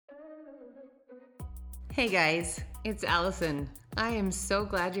Hey guys, it's Allison. I am so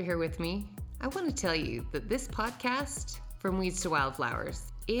glad you're here with me. I want to tell you that this podcast, From Weeds to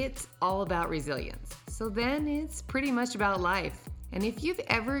Wildflowers, it's all about resilience. So then it's pretty much about life. And if you've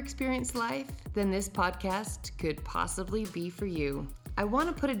ever experienced life, then this podcast could possibly be for you. I want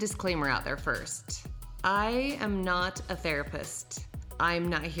to put a disclaimer out there first. I am not a therapist. I'm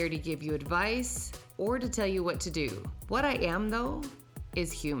not here to give you advice or to tell you what to do. What I am, though,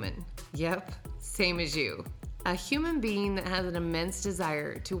 is human. Yep, same as you. A human being that has an immense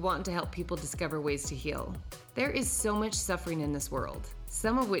desire to want to help people discover ways to heal. There is so much suffering in this world,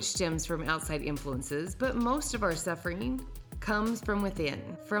 some of which stems from outside influences, but most of our suffering comes from within,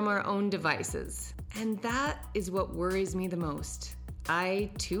 from our own devices. And that is what worries me the most. I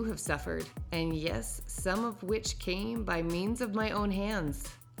too have suffered, and yes, some of which came by means of my own hands.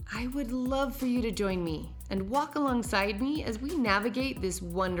 I would love for you to join me and walk alongside me as we navigate this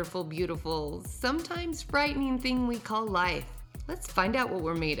wonderful, beautiful, sometimes frightening thing we call life. Let's find out what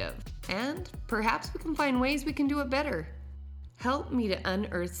we're made of, and perhaps we can find ways we can do it better. Help me to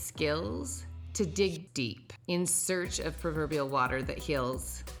unearth skills to dig deep in search of proverbial water that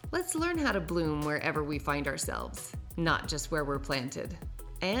heals. Let's learn how to bloom wherever we find ourselves, not just where we're planted,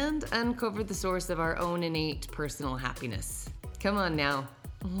 and uncover the source of our own innate personal happiness. Come on now,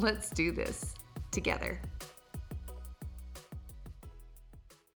 let's do this together.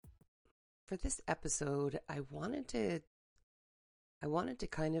 For this episode, I wanted to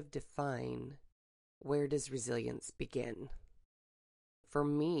kind of define, where does resilience begin? For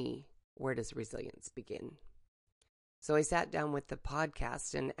me, where does resilience begin? So I sat down with the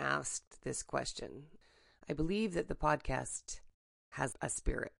podcast and asked this question. I believe that the podcast has a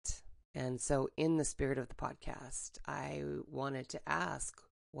spirit. And so in the spirit of the podcast, I wanted to ask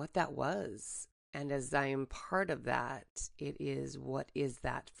what that was. And as I am part of that, it is, what is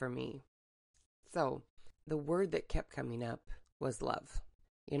that for me? So the word that kept coming up was love.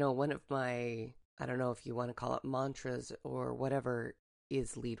 You know, one of my, I don't know if you want to call it mantras or whatever,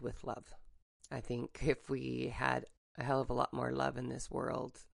 is lead with love. I think if we had a hell of a lot more love in this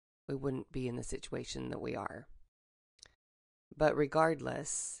world, we wouldn't be in the situation that we are. But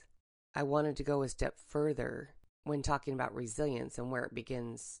regardless, I wanted to go a step further when talking about resilience and where it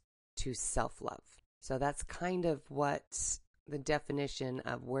begins to self-love. So that's kind of what the definition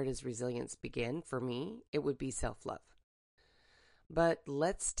of where does resilience begin for me. It would be self-love. But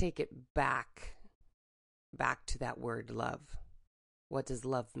let's take it back to that word love. What does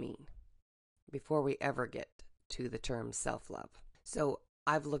love mean? Before we ever get to the term self-love. So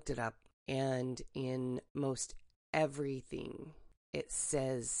I've looked it up, and in most everything, it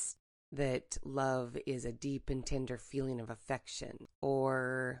says that love is a deep and tender feeling of affection,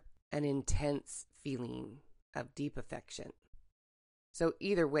 or an intense feeling of deep affection. So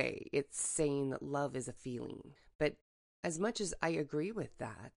either way, it's saying that love is a feeling. But as much as I agree with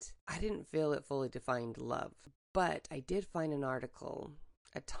that, I didn't feel it fully defined love. But I did find an article,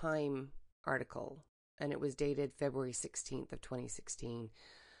 a Time article, and it was dated February 16th of 2016.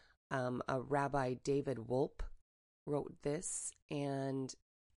 A Rabbi David Wolpe wrote this, and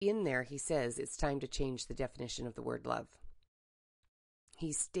in there he says it's time to change the definition of the word love.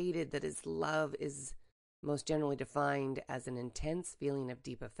 He stated that his love is most generally defined as an intense feeling of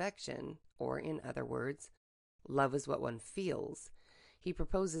deep affection, or in other words, love is what one feels. He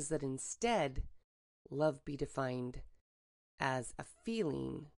proposes that instead, love be defined as a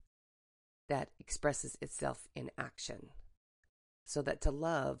feeling that expresses itself in action. So that to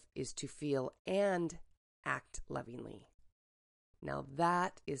love is to feel and act lovingly. Now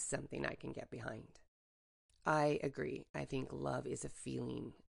that is something I can get behind. I agree. I think love is a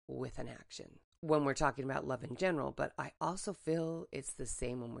feeling with an action when we're talking about love in general, but I also feel it's the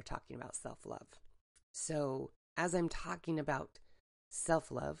same when we're talking about self-love. So as I'm talking about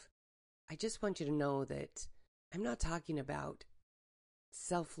self-love, I just want you to know that I'm not talking about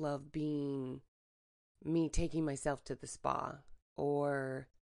self-love being me taking myself to the spa or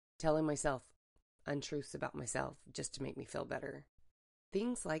telling myself untruths about myself just to make me feel better.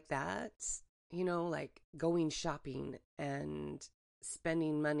 Things like that, you know, like going shopping and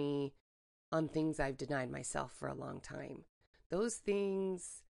spending money on things I've denied myself for a long time. Those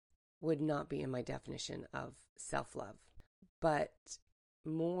things would not be in my definition of self-love, but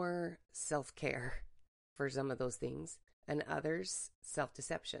more self-care for some of those things, and others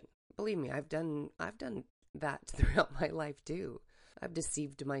self-deception. Believe me, I've done that throughout my life too. I've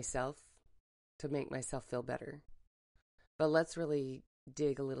deceived myself to make myself feel better. But let's really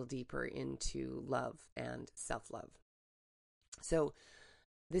dig a little deeper into love and self-love. So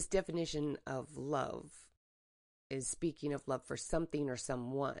this definition of love is speaking of love for something or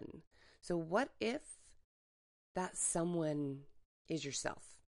someone. So what if that someone is yourself.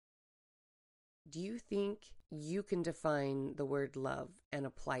 Do you think you can define the word love and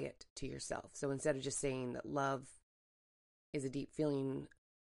apply it to yourself? So instead of just saying that love is a deep feeling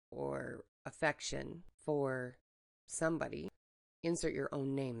or affection for somebody, insert your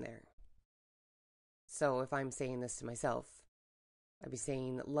own name there. So if I'm saying this to myself, I'd be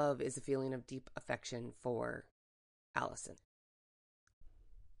saying that love is a feeling of deep affection for Allison.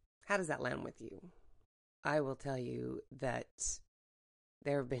 How does that land with you? I will tell you that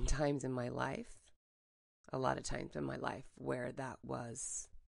there have been times in my life, a lot of times in my life, where that was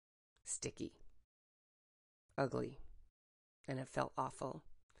sticky, ugly, and it felt awful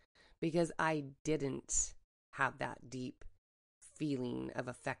because I didn't have that deep feeling of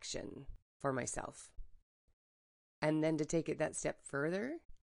affection for myself. And then to take it that step further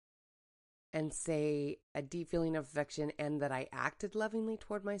and say a deep feeling of affection and that I acted lovingly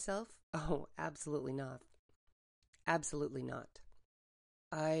toward myself? Oh, absolutely not. Absolutely not.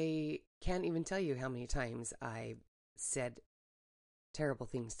 I can't even tell you how many times I said terrible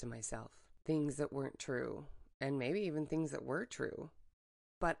things to myself, things that weren't true, and maybe even things that were true.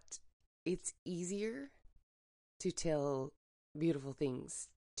 But it's easier to tell beautiful things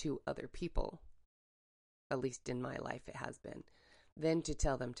to other people, at least in my life it has been, than to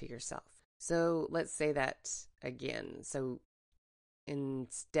tell them to yourself. So let's say that again. So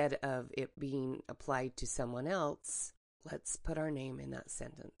instead of it being applied to someone else, let's put our name in that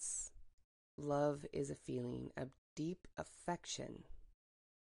sentence. Love is a feeling of deep affection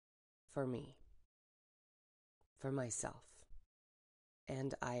for me, for myself,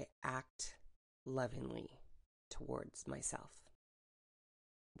 and I act lovingly towards myself.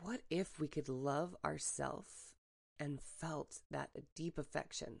 What if we could love ourselves and felt that deep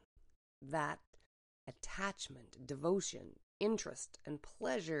affection, that attachment, devotion, interest, and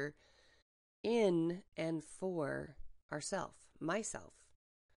pleasure in and for ourself, myself?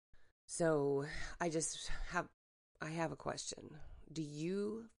 So I have a question. Do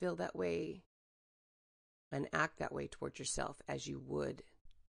you feel that way and act that way towards yourself as you would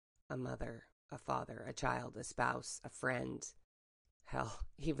a mother, a father, a child, a spouse, a friend, hell,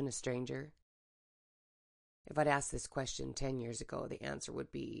 even a stranger? If I'd asked this question 10 years ago, the answer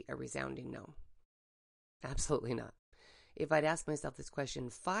would be a resounding no. Absolutely not. If I'd asked myself this question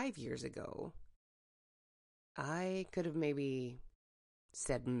 5 years ago, I could have maybe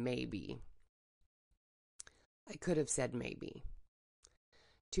said maybe. I could have said maybe.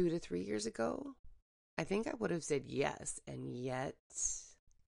 2 to 3 years ago, I think I would have said yes. And yet,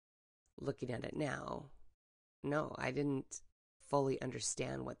 looking at it now, no, I didn't fully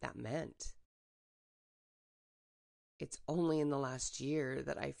understand what that meant. It's only in the last year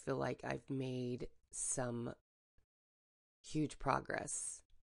that I feel like I've made some huge progress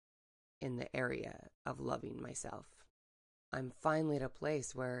in the area of loving myself. I'm finally at a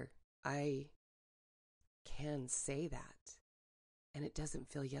place where I can say that and it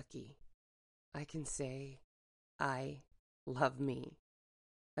doesn't feel yucky. I can say, I love me,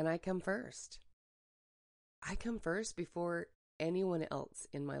 and I come first. I come first before anyone else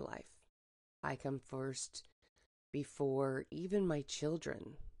in my life. I come first before even my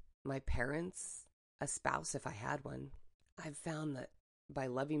children, my parents, a spouse if I had one. I've found that by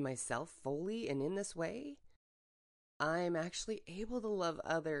loving myself fully and in this way, I'm actually able to love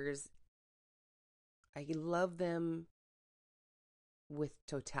others. I love them with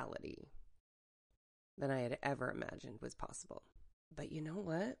totality than I had ever imagined was possible. But you know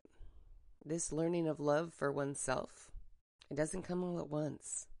what? This learning of love for oneself, it doesn't come all at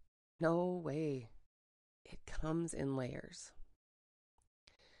once. No way. It comes in layers.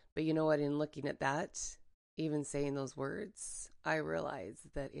 But you know what? In looking at that, even saying those words, I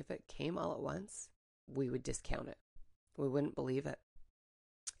realized that if it came all at once, we would discount it. We wouldn't believe it.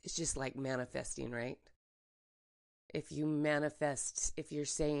 It's just like manifesting, right? If you manifest, if you're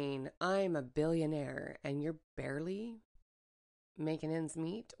saying, I'm a billionaire, and you're barely making ends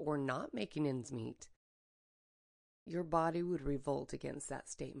meet or not making ends meet, your body would revolt against that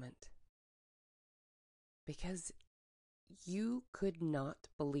statement. Because you could not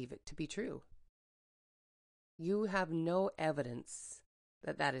believe it to be true. You have no evidence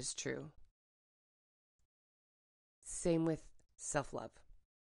that that is true. Same with self-love.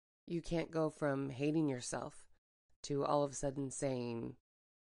 You can't go from hating yourself to all of a sudden saying,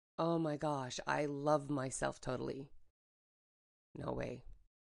 oh my gosh, I love myself totally. No way.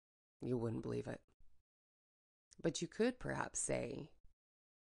 You wouldn't believe it. But you could perhaps say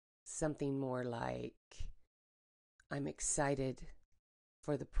something more like, I'm excited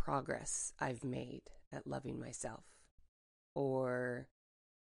for the progress I've made at loving myself. Or,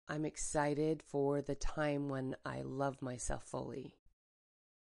 I'm excited for the time when I love myself fully,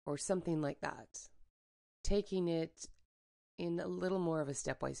 or something like that. Taking it in a little more of a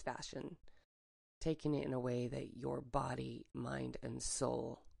stepwise fashion, taking it in a way that your body, mind, and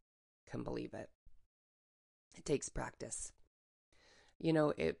soul can believe it. It takes practice. I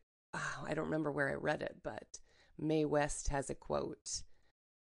don't remember where I read it, but Mae West has a quote,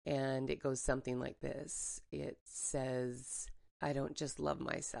 and it goes something like this. It says, "I don't just love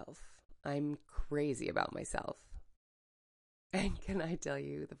myself, I'm crazy about myself." And can I tell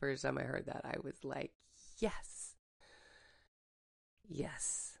you, the first time I heard that, I was like, yes,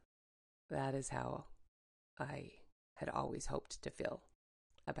 that is how I had always hoped to feel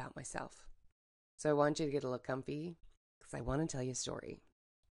about myself. So I want you to get a little comfy because I want to tell you a story.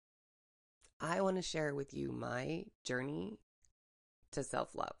 I want to share with you my journey to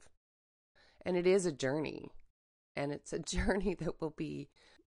self-love. And it is a journey. And it's a journey that will be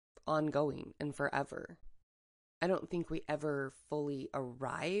ongoing and forever. I don't think we ever fully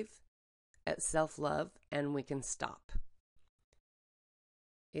arrive at self-love and we can stop.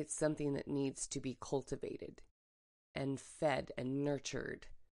 It's something that needs to be cultivated and fed and nurtured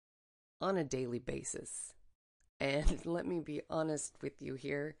on a daily basis. And let me be honest with you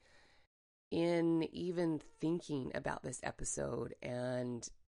here. In even thinking about this episode and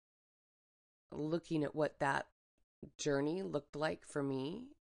looking at what that journey looked like for me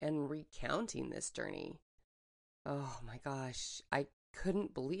and recounting this journey, oh my gosh, I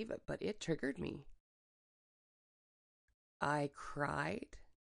couldn't believe it, but it triggered me. I cried.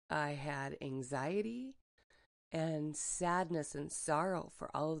 I had anxiety and sadness and sorrow for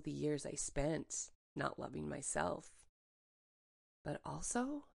all of the years I spent not loving myself. But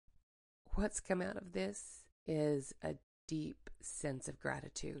also, what's come out of this is a deep sense of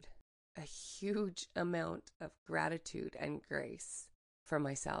gratitude, a huge amount of gratitude and grace for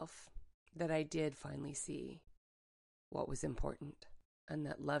myself that I did finally see what was important and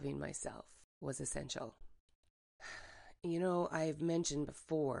that loving myself was essential. I've mentioned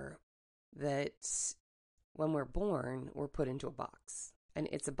before that when we're born, we're put into a box, and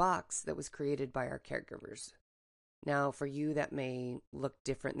it's a box that was created by our caregivers. Now, for you, that may look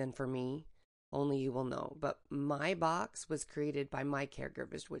different than for me. Only you will know. But my box was created by my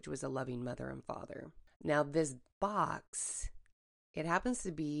caregivers, which was a loving mother and father. Now, this box, it happens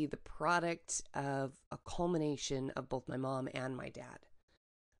to be the product of a culmination of both my mom and my dad.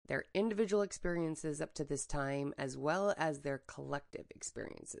 Their individual experiences up to this time, as well as their collective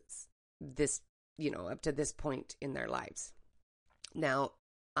experiences. Up to this point in their lives. Now,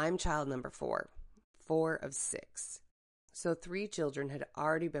 I'm child number 4 of 6. So 3 children had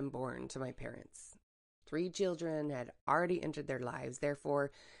already been born to my parents. 3 children had already entered their lives.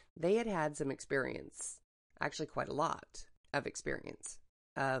 Therefore, they had had some experience, actually quite a lot of experience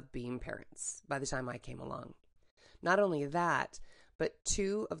of being parents by the time I came along. Not only that, but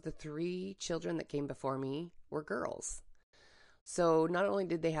 2 of the 3 children that came before me were girls. So not only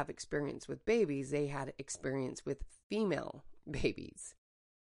did they have experience with babies, they had experience with female babies.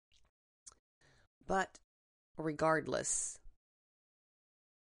 But regardless,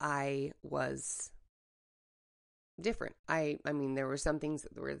 I was different. I mean, there were some things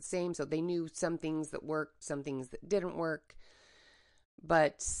that were the same, so they knew some things that worked, some things that didn't work,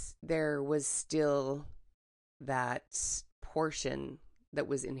 but there was still that portion that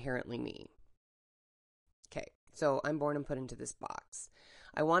was inherently me. Okay, so I'm born and put into this box.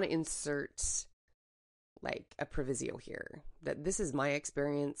 I want to insert like a proviso here, that this is my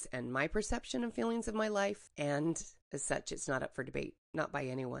experience and my perception and feelings of my life, and as such, it's not up for debate, not by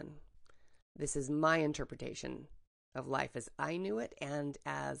anyone. This is my interpretation of life as I knew it and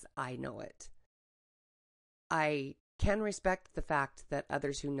as I know it. I can respect the fact that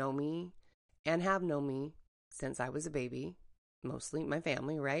others who know me and have known me since I was a baby, mostly my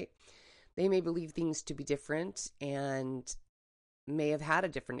family, right? They may believe things to be different and may have had a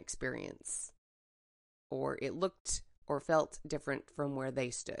different experience, or it looked or felt different from where they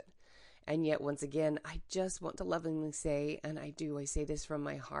stood. And yet, once again, I just want to lovingly say, and I say this from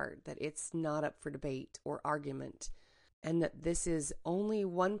my heart, that it's not up for debate or argument, and that this is only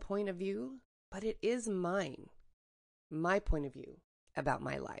one point of view, but it is mine, my point of view about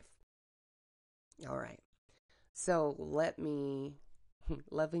my life. All right. So let me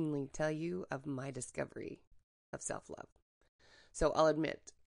lovingly tell you of my discovery of self-love. So I'll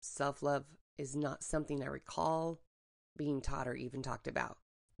admit, self-love is not something I recall being taught or even talked about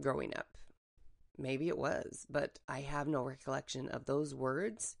growing up. Maybe it was, but I have no recollection of those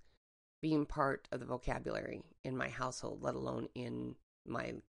words being part of the vocabulary in my household, let alone in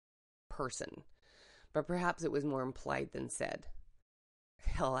my person. But perhaps it was more implied than said.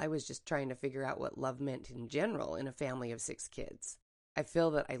 Hell, I was just trying to figure out what love meant in general in a family of 6 kids. I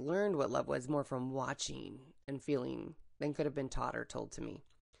feel that I learned what love was more from watching and feeling than could have been taught or told to me.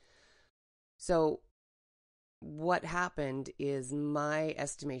 So what happened is my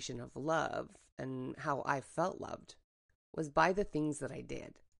estimation of love and how I felt loved was by the things that I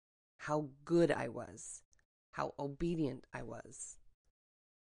did, how good I was, how obedient I was.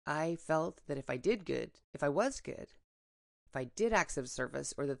 I felt that if I did good, if I was good, if I did acts of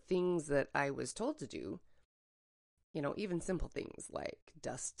service or the things that I was told to do, even simple things like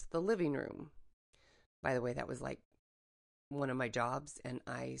dust the living room. By the way, that was like one of my jobs, and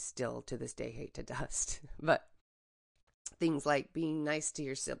I still to this day hate to dust. But things like being nice to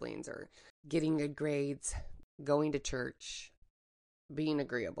your siblings or getting good grades, going to church, being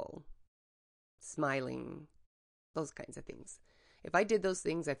agreeable, smiling, those kinds of things. If I did those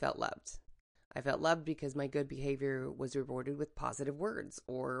things, I felt loved. I felt loved because my good behavior was rewarded with positive words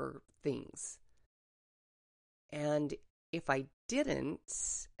or things. And if I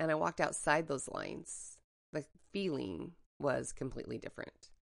didn't, and I walked outside those lines, the feeling was completely different.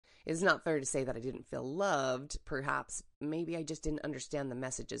 It's not fair to say that I didn't feel loved. Perhaps, maybe I just didn't understand the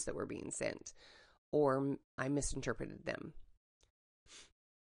messages that were being sent, or I misinterpreted them.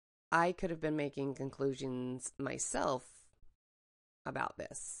 I could have been making conclusions myself about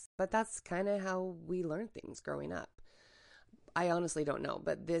this, but that's kind of how we learn things growing up. I honestly don't know,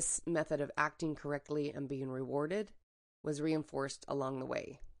 but this method of acting correctly and being rewarded was reinforced along the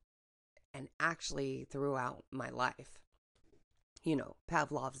way and actually throughout my life.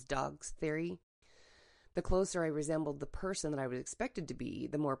 Pavlov's dog's theory. The closer I resembled the person that I was expected to be,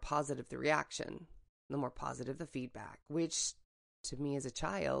 the more positive the reaction, the more positive the feedback, which to me as a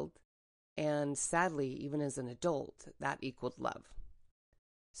child, and sadly even as an adult, that equaled love.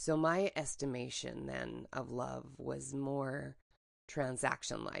 So my estimation then of love was more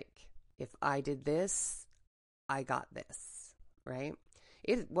transaction-like. If I did this, I got this, right?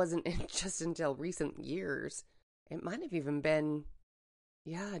 It wasn't just until recent years, it might have even been,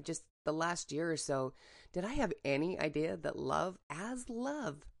 just the last year or so, did I have any idea that love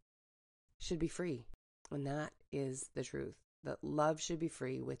should be free. And that is the truth, that love should be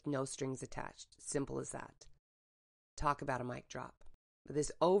free with no strings attached. Simple as that. Talk about a mic drop.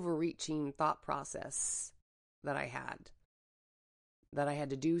 This overreaching thought process that I had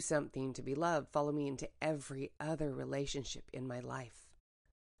to do something to be loved, follow me into every other relationship in my life.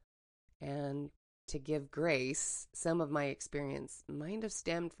 And to give grace, some of my experience might have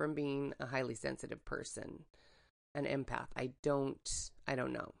stemmed from being a highly sensitive person, an empath. I don't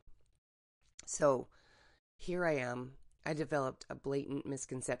know. So here I am. I developed a blatant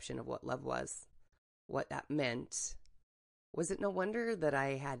misconception of what love was, what that meant. Was it no wonder that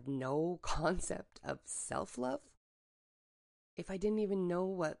I had no concept of self-love? If I didn't even know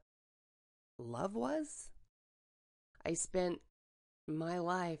what love was? I spent my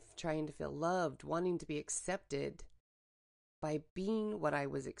life trying to feel loved, wanting to be accepted by being what I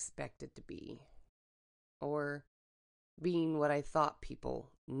was expected to be, or being what I thought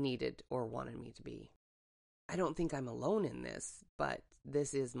people needed or wanted me to be. I don't think I'm alone in this, but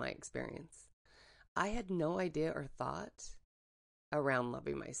this is my experience. I had no idea or thought around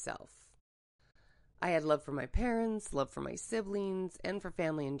loving myself. I had love for my parents, love for my siblings, and for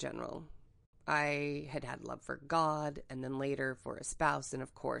family in general. I had love for God, and then later for a spouse, and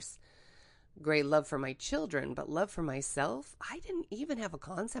of course, great love for my children, but love for myself, I didn't even have a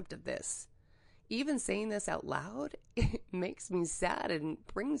concept of this. Even saying this out loud, it makes me sad and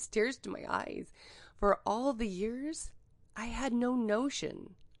brings tears to my eyes. For all the years, I had no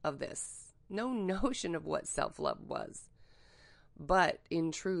notion of this, no notion of what self-love was. But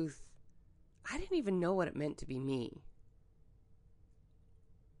in truth, I didn't even know what it meant to be me.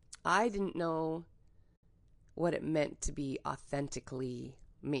 I didn't know what it meant to be authentically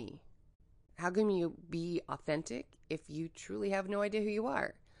me. How can you be authentic if you truly have no idea who you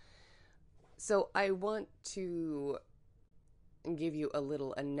are? So I want to give you a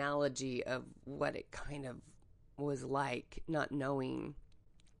little analogy of what it kind of was like not knowing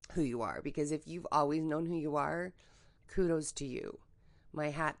who you are. Because if you've always known who you are, kudos to you. My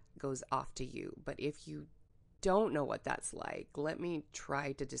hat goes off to you. But if you don't know what that's like, let me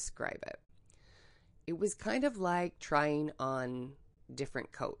try to describe it. It was kind of like trying on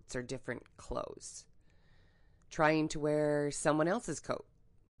different coats or different clothes. Trying to wear someone else's coats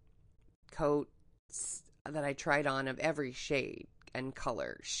that I tried on of every shade and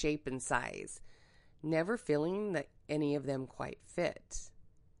color, shape and size, never feeling that any of them quite fit.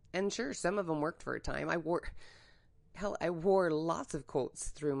 And sure, some of them worked for a time. I wore lots of coats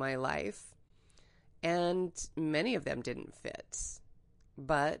through my life, and many of them didn't fit.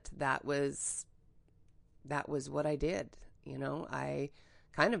 But that was what I did. I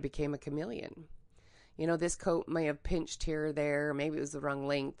kind of became a chameleon. This coat may have pinched here or there. Maybe it was the wrong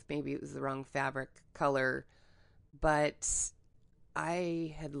length. Maybe it was the wrong fabric color. But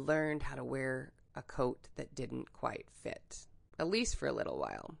I had learned how to wear a coat that didn't quite fit, at least for a little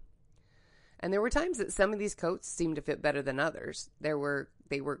while. And there were times that some of these coats seemed to fit better than others. They were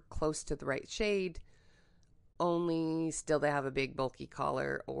close to the right shade, only still they have a big bulky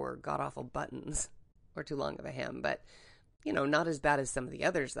collar or god-awful buttons or too long of a hem, but, not as bad as some of the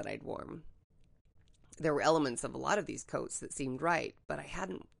others that I'd worn. There were elements of a lot of these coats that seemed right, but I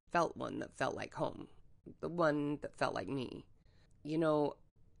hadn't felt one that felt like home, the one that felt like me.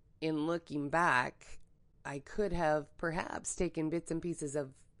 In looking back, I could have perhaps taken bits and pieces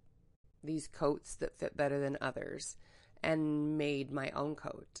of these coats that fit better than others and made my own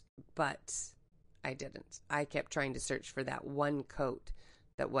coat, but I didn't. I kept trying to search for that one coat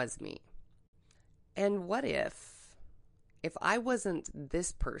that was me. And what if I wasn't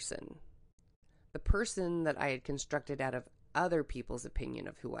this person, the person that I had constructed out of other people's opinion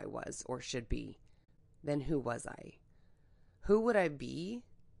of who I was or should be, then who was I? Who would I be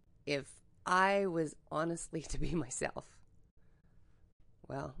if I was honestly to be myself?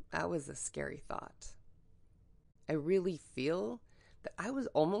 Well, that was a scary thought. I really feel that I was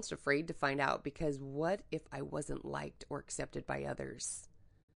almost afraid to find out, because what if I wasn't liked or accepted by others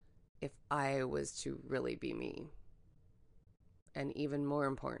if I was to really be me? And even more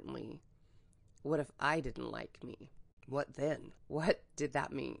importantly, what if I didn't like me? What then? What did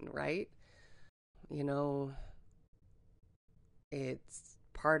that mean, right? It's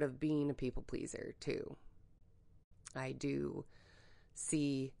part of being a people pleaser too. I do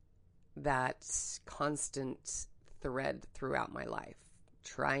see that constant thread throughout my life,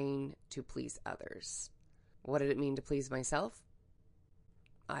 trying to please others. What did it mean to please myself?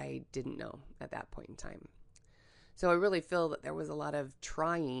 I didn't know at that point in time. So I really feel that there was a lot of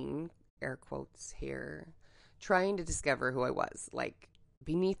trying, air quotes here, trying to discover who I was. Like,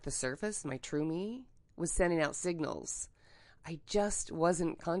 beneath the surface, my true me was sending out signals. I just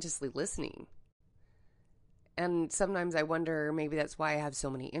wasn't consciously listening. And sometimes I wonder, maybe that's why I have so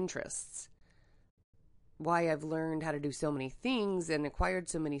many interests. Why I've learned how to do so many things and acquired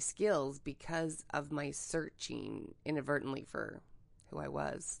so many skills, because of my searching inadvertently for who I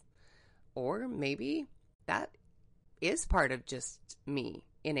was. Or maybe that is part of just me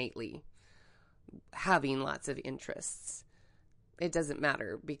innately having lots of interests. It doesn't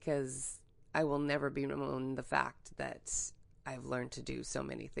matter, because I will never bemoan the fact that I've learned to do so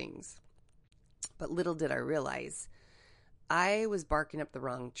many things. But little did I realize, I was barking up the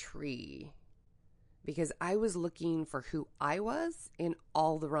wrong tree, because I was looking for who I was in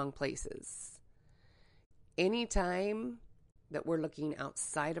all the wrong places. Anytime that we're looking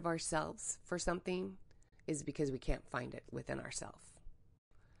outside of ourselves for something is because we can't find it within ourselves.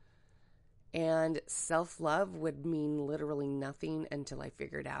 And self-love would mean literally nothing until I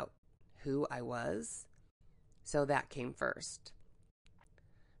figured out who I was. So that came first.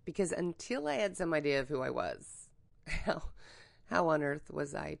 Because until I had some idea of who I was, how on earth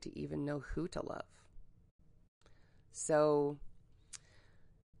was I to even know who to love? So,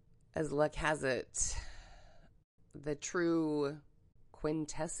 as luck has it, the true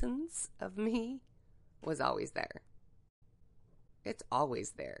quintessence of me was always there. It's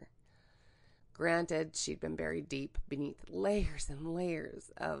always there. Granted, she'd been buried deep beneath layers and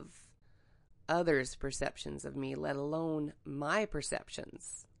layers of others' perceptions of me, let alone my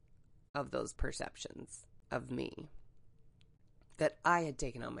perceptions of those perceptions of me that I had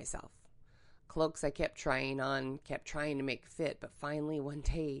taken on myself. Cloaks I kept trying to make fit, but finally one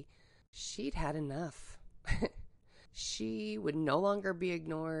day she'd had enough. She would no longer be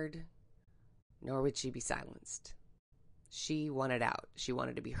ignored, nor would she be silenced. She wanted out. She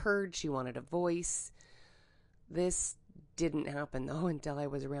wanted to be heard. She wanted a voice. This didn't happen, though, until I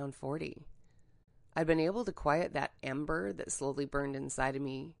was around 40. I'd been able to quiet that ember that slowly burned inside of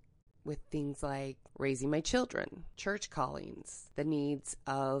me with things like raising my children, church callings, the needs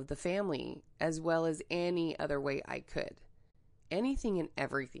of the family, as well as any other way I could. Anything and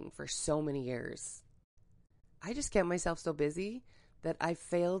everything for so many years. I just kept myself so busy that I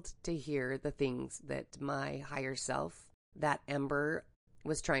failed to hear the things that my higher self, that ember,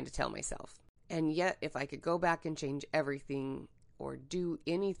 was trying to tell myself. And yet, if I could go back and change everything or do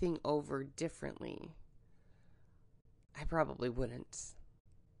anything over differently, I probably wouldn't.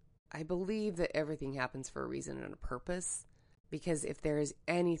 I believe that everything happens for a reason and a purpose, because if there is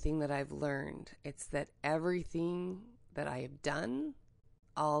anything that I've learned, it's that everything that I have done,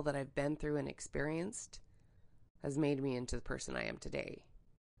 all that I've been through and experienced, has made me into the person I am today.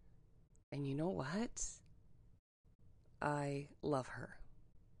 And you know what? I love her.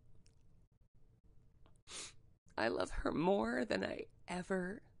 I love her more than I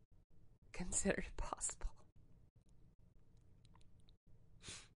ever considered possible.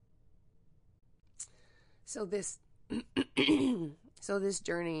 So this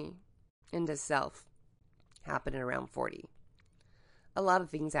journey into self happened at around 40. A lot of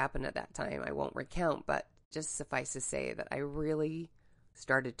things happened at that time. I won't recount, but just suffice to say that I really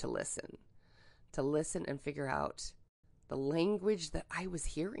started to listen and figure out the language that I was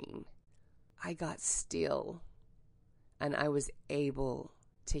hearing. I got still and I was able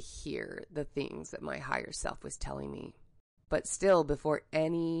to hear the things that my higher self was telling me. But still, before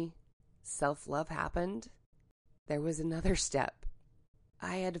any self-love happened, there was another step.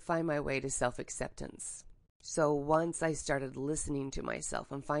 I had to find my way to self-acceptance. So once I started listening to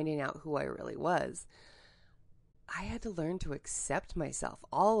myself and finding out who I really was, I had to learn to accept myself,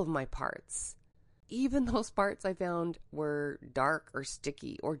 all of my parts. Even those parts I found were dark or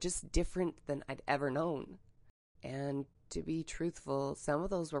sticky or just different than I'd ever known. And to be truthful, some of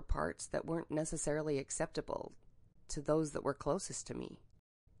those were parts that weren't necessarily acceptable to those that were closest to me.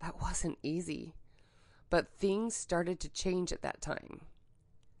 That wasn't easy. But things started to change at that time.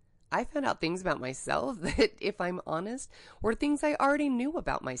 I found out things about myself that, if I'm honest, were things I already knew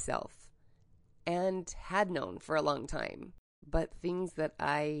about myself and had known for a long time, but things that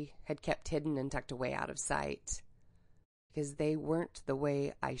I had kept hidden and tucked away out of sight because they weren't the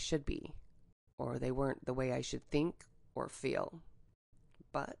way I should be, or they weren't the way I should think or feel.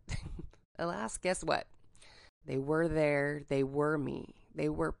 But alas, guess what? They were there. They were me. They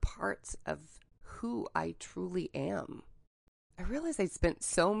were parts of who I truly am. I realized I'd spent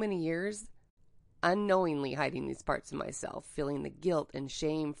so many years unknowingly hiding these parts of myself, feeling the guilt and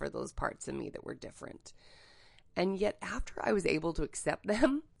shame for those parts of me that were different. And yet, after I was able to accept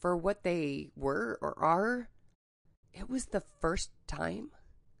them for what they were or are, it was the first time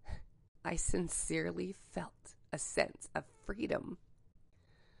I sincerely felt a sense of freedom.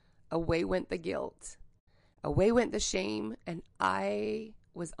 Away went the guilt. Away went the shame, and I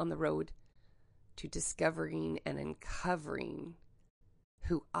was on the road to discovering and uncovering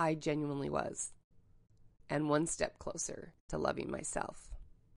who I genuinely was, and one step closer to loving myself.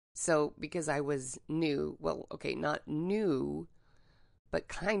 So because I was new, not new, but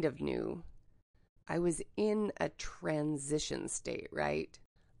kind of new, I was in a transition state, right?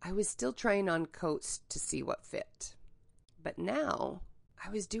 I was still trying on coats to see what fit. But now I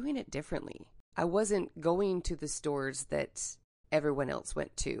was doing it differently. I wasn't going to the stores that everyone else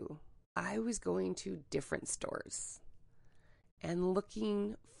went to. I was going to different stores and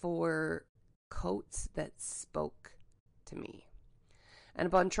looking for coats that spoke to me. And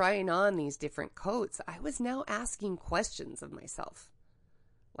upon trying on these different coats, I was now asking questions of myself.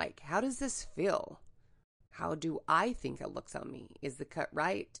 Like, how does this feel? How do I think it looks on me? Is the cut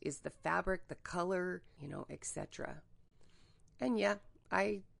right? Is the fabric, the color, etc. And yeah,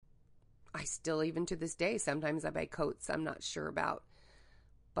 I still, even to this day, sometimes I buy coats I'm not sure about,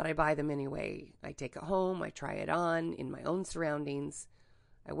 but I buy them anyway. I take it home, I try it on in my own surroundings,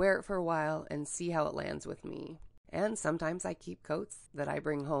 I wear it for a while and see how it lands with me. And sometimes I keep coats that I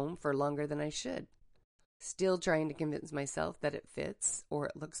bring home for longer than I should, still trying to convince myself that it fits or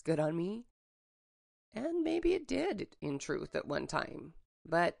it looks good on me. And maybe it did, in truth, at one time,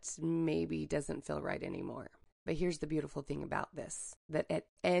 but maybe doesn't feel right anymore. But here's the beautiful thing about this, that at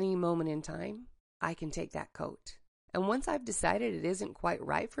any moment in time, I can take that coat. And once I've decided it isn't quite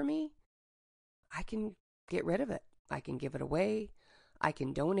right for me, I can get rid of it. I can give it away. I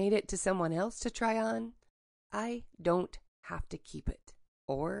can donate it to someone else to try on. I don't have to keep it.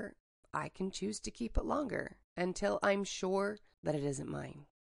 Or I can choose to keep it longer until I'm sure that it isn't mine.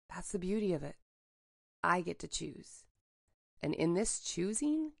 That's the beauty of it. I get to choose. And in this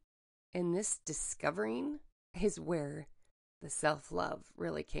choosing, in this discovering, is where the self-love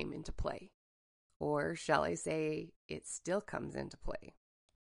really came into play. Or shall I say, it still comes into play.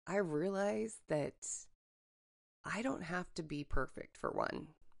 I realized that I don't have to be perfect, for one.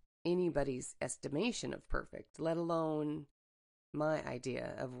 Anybody's estimation of perfect, let alone my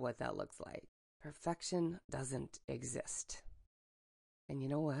idea of what that looks like. Perfection doesn't exist. And you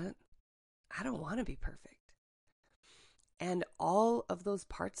know what? I don't want to be perfect. And all of those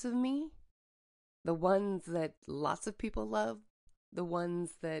parts of me, the ones that lots of people love, the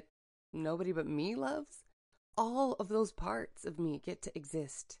ones that nobody but me loves, all of those parts of me get to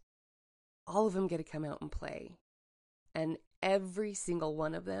exist. All of them get to come out and play. And every single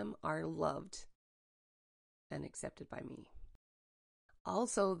one of them are loved and accepted by me.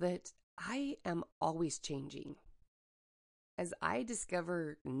 Also, that I am always changing. as I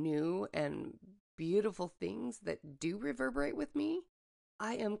discover new and beautiful things that do reverberate with me,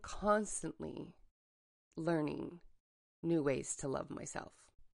 I am constantly learning new ways to love myself.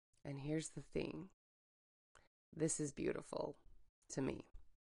 And here's the thing. This is beautiful to me.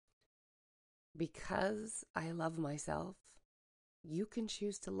 Because I love myself, you can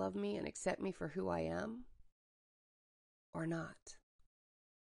choose to love me and accept me for who I am or not.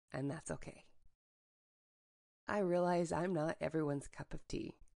 And that's okay. I realize I'm not everyone's cup of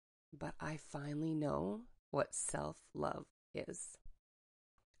tea, but I finally know what self-love is.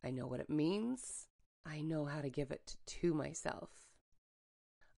 I know what it means. I know how to give it to myself.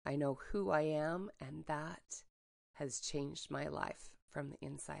 I know who I am, and that has changed my life from the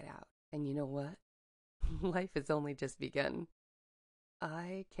inside out. And you know what? Life has only just begun.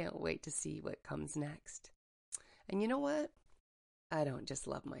 I can't wait to see what comes next. And you know what? I don't just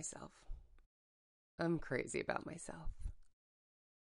love myself. I'm crazy about myself.